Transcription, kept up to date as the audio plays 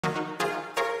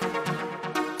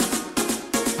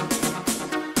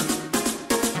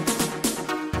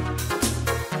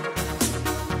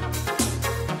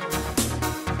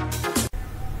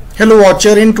Hello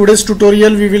watcher, in today's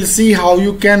tutorial we will see how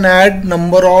you can add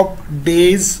number of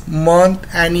days, month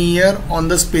and year on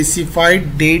the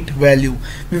specified date value.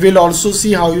 We will also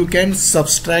see how you can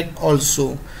subtract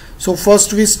also. So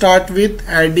first we start with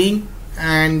adding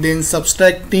and then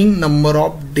subtracting number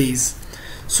of days.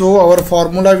 So our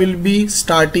formula will be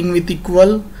starting with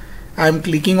equal. I am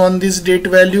clicking on this date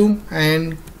value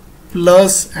and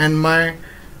plus, and my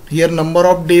here number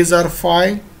of days are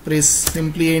 5. Press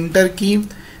simply enter key.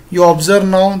 You observe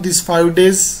now this 5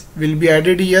 days will be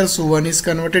added here, so 1 is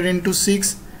converted into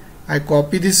 6. I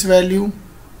copy this value.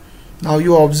 Now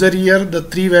you observe here the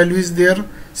 3 value is there.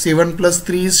 7 plus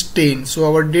 3 is 10,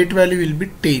 so our date value will be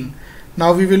 10.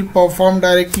 Now we will perform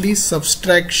directly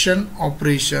subtraction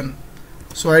operation.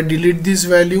 So I delete this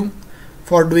value.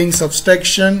 For doing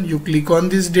subtraction, you click on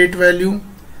this date value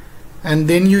and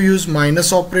then you use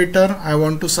minus operator. I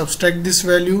want to subtract this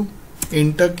value,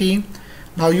 enter key.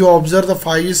 Now you observe the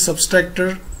 5 is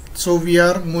subtracted, so we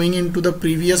are moving into the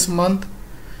previous month.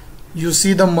 You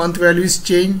see the month value is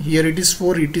changed. Here it is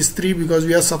 4, it is 3 because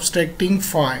we are subtracting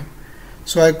 5.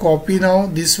 So I copy now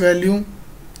this value,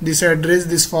 this address,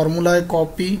 this formula I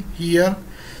copy here.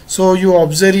 So you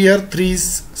observe here 3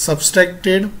 is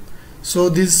subtracted. So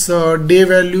this day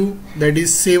value, that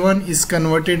is 7, is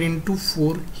converted into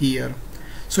 4 here.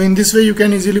 So in this way you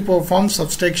can easily perform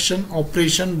subtraction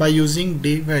operation by using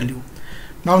day value.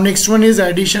 Now next one is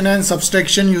addition and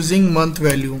subtraction using month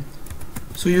value.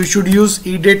 So you should use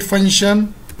edate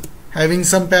function having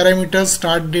some parameters,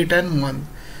 start date and month.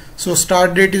 So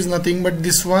start date is nothing but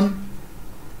this one,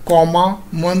 comma,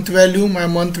 month value, my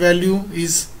month value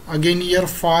is again here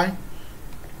 5,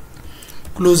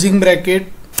 closing bracket,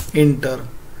 enter.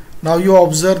 Now you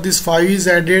observe this 5 is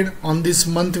added on this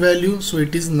month value, so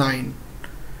it is 9.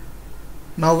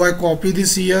 Now I copy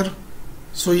this here.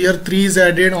 So here 3 is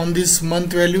added on this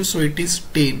month value, so it is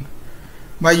 10.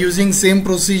 By using same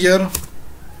procedure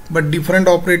but different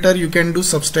operator, you can do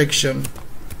subtraction.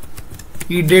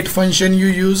 Edate function you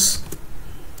use,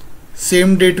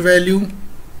 same date value.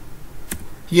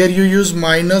 Here you use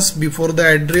minus before the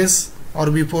address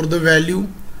or before the value.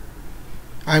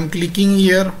 I am clicking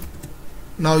here.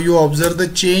 Now you observe the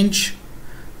change.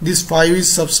 This 5 is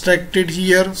subtracted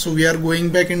here, so we are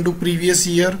going back into previous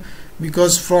year.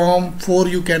 Because from 4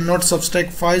 you cannot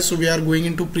subtract 5, so we are going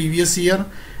into previous year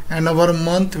and our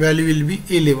month value will be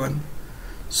 11.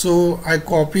 So I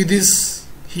copy this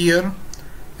here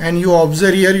and you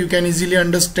observe here, you can easily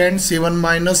understand 7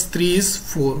 minus 3 is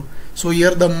 4. So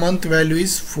here the month value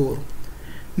is 4.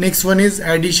 Next one is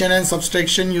addition and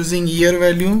subtraction using year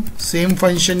value. Same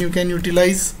function you can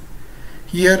utilize.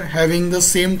 Here having the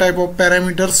same type of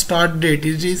parameter, start date,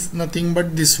 it is nothing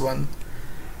but this one,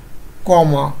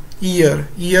 comma, year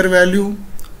value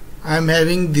I am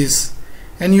having this,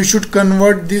 and you should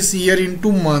convert this year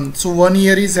into month. So 1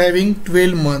 year is having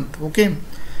 12 months. Okay,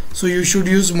 so you should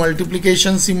use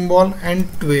multiplication symbol and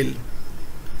 12,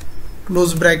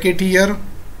 close bracket here,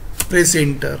 press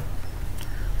enter.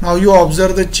 Now you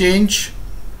observe the change.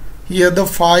 Here the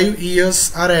 5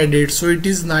 years are added, so it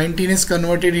is 19 is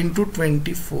converted into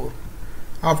 24.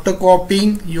 After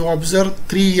copying, you observe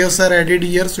 3 years are added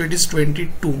here, so it is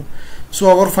 22. So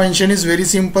our function is very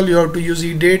simple. You have to use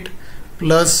edate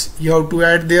plus you have to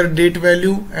add their date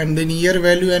value and then year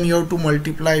value, and you have to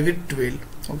multiply with 12.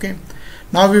 Okay,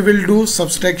 now we will do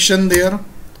subtraction there.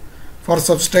 For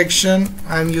subtraction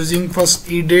I am using first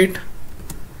edate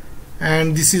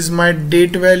and this is my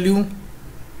date value,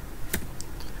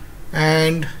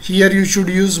 and here you should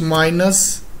use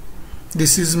minus,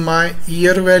 this is my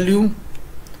year value,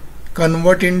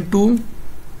 convert into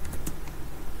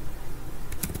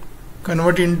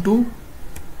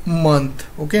month.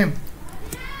 Okay,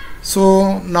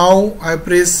 so now I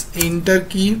press enter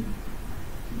key.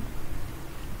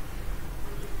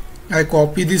 I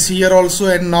copy this here also,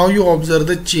 and now you observe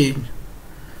the change.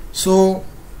 So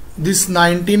this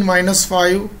 19 minus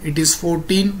 5, it is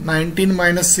 14. 19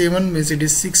 minus 7 means it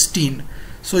is 16.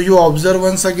 So you observe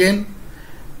once again.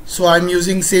 So I am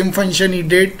using same function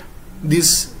edate.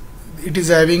 This, it is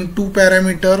having 2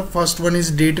 parameter. First one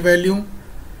is date value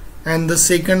and the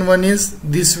second one is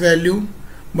this value,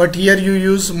 but here you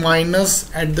use minus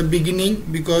at the beginning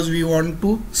because we want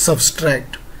to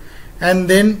subtract. And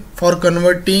then for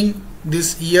converting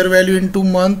this year value into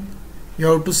month, you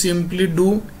have to simply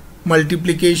do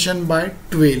multiplication by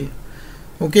 12.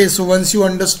 Okay, so once you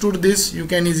understood this, you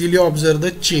can easily observe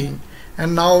the change,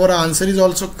 and now our answer is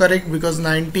also correct because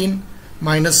 19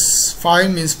 minus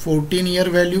 5 means 14 year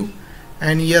value,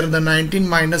 and here the 19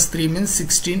 minus 3 means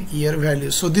 16 year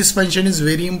value. So this function is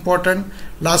very important.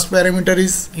 Last parameter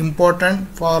is important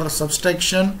for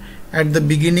subtraction at the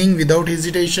beginning without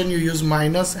hesitation you use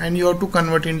minus, and you have to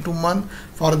convert into month.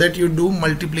 For that you do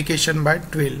multiplication by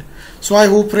 12. So I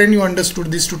hope friend you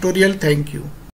understood this tutorial. Thank you.